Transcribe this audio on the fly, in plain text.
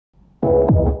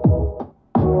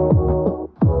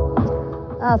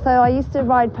So I used to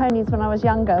ride ponies when I was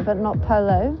younger, but not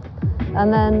polo.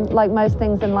 And then, like most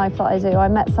things in life that I do, I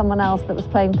met someone else that was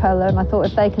playing polo, and I thought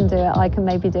if they can do it, I can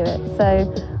maybe do it.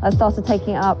 So I started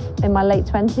taking it up in my late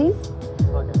 20s.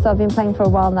 Okay. So I've been playing for a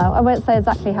while now. I won't say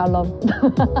exactly how long.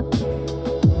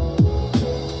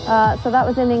 So that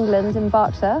was in England, in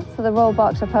Berkshire, so the Royal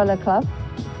Berkshire Polo Club.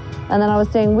 And then I was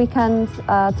doing weekend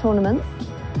tournaments.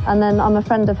 And then I'm a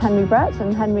friend of Henry Brett,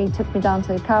 and Henry took me down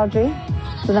to Cowdrey.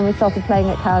 So then we started playing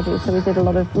at Cowdrey. So we did a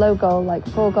lot of low goal, like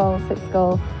 4 goal, 6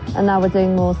 goal. And now we're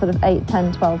doing more sort of 8,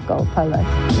 10, 12 goal polo.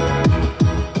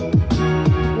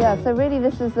 Yeah, so really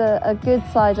this is a good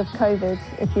side of COVID,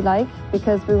 if you like,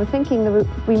 because we were thinking that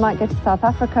we might go to South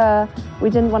Africa. We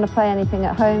didn't want to play anything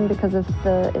at home because of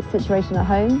the situation at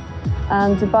home.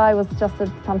 And Dubai was just a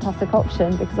fantastic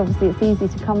option because obviously it's easy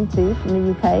to come to from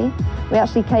the UK. We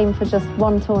actually came for just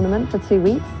 1 tournament for 2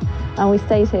 weeks, and we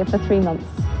stayed here for 3 months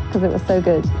because it was so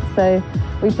good. So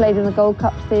we played in the Gold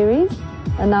Cup series,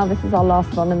 and now this is our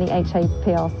last one in the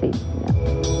HAPRC.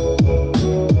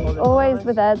 Yeah. Always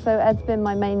with Ed, so Ed's been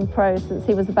my main pro since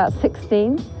he was about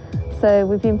 16. So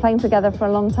we've been playing together for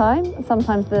a long time.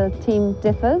 Sometimes the team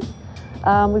differs.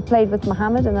 We played with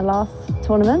Mohammed in the last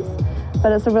tournament,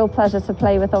 but it's a real pleasure to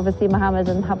play with obviously Mohammed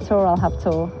and Habtoor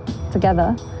Al-Habtoor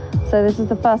together. So this is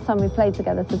the first time we played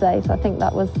together today, so I think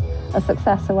that was a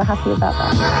success, so we're happy about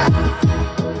that.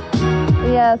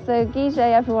 Yeah, so Guige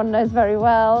everyone knows very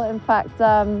well. In fact,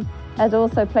 Ed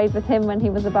also played with him when he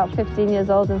was about 15 years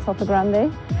old in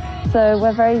Sotogrande. So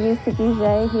we're very used to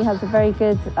Guige. He has a very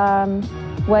good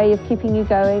way of keeping you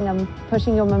going and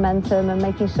pushing your momentum and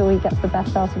making sure he gets the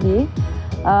best out of you.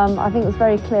 I think it was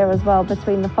very clear as well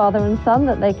between the father and son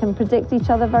that they can predict each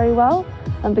other very well.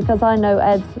 And because I know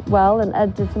Ed well, and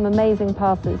Ed did some amazing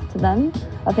passes to them,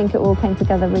 I think it all came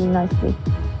together really nicely.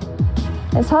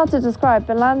 It's hard to describe.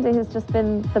 Baylandi has just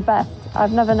been the best.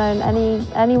 I've never known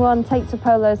anyone take to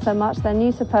polo so much. They're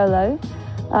new to polo,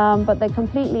 but they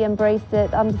completely embraced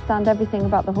it, understand everything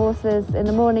about the horses. In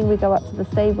the morning we go up to the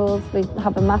stables, we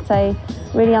have a mate,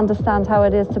 really understand how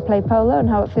it is to play polo and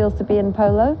how it feels to be in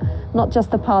polo, not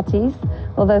just the parties,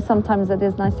 although sometimes it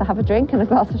is nice to have a drink and a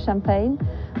glass of champagne.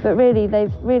 But really,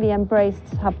 they've really embraced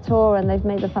Habtoor and they've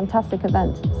made a fantastic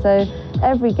event. So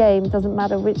every game, doesn't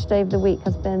matter which day of the week,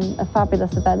 has been a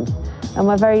fabulous event. And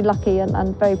we're very lucky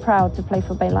and very proud to play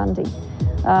for Baylandi.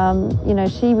 You know,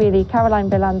 Caroline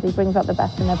Baylandi brings out the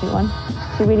best in everyone.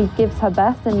 She really gives her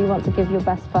best and you want to give your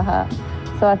best for her.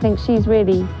 So I think she's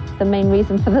really the main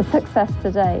reason for the success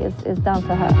today is down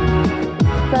to her.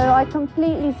 So I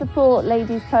completely support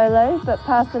ladies polo, but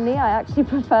personally I actually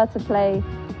prefer to play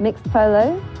mixed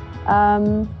polo.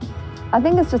 I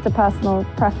think it's just a personal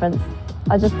preference.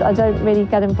 I don't really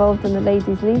get involved in the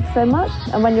ladies' league so much,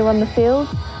 and when you're on the field,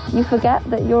 you forget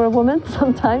that you're a woman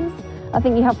sometimes. I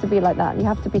think you have to be like that. You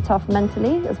have to be tough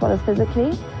mentally as well as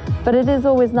physically, but it is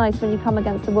always nice when you come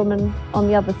against a woman on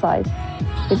the other side,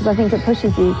 because I think it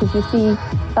pushes you, because you see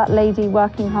that lady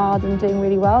working hard and doing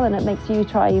really well, and it makes you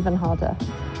try even harder.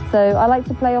 So I like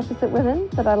to play opposite women,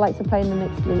 but I like to play in the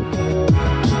mixed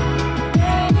league.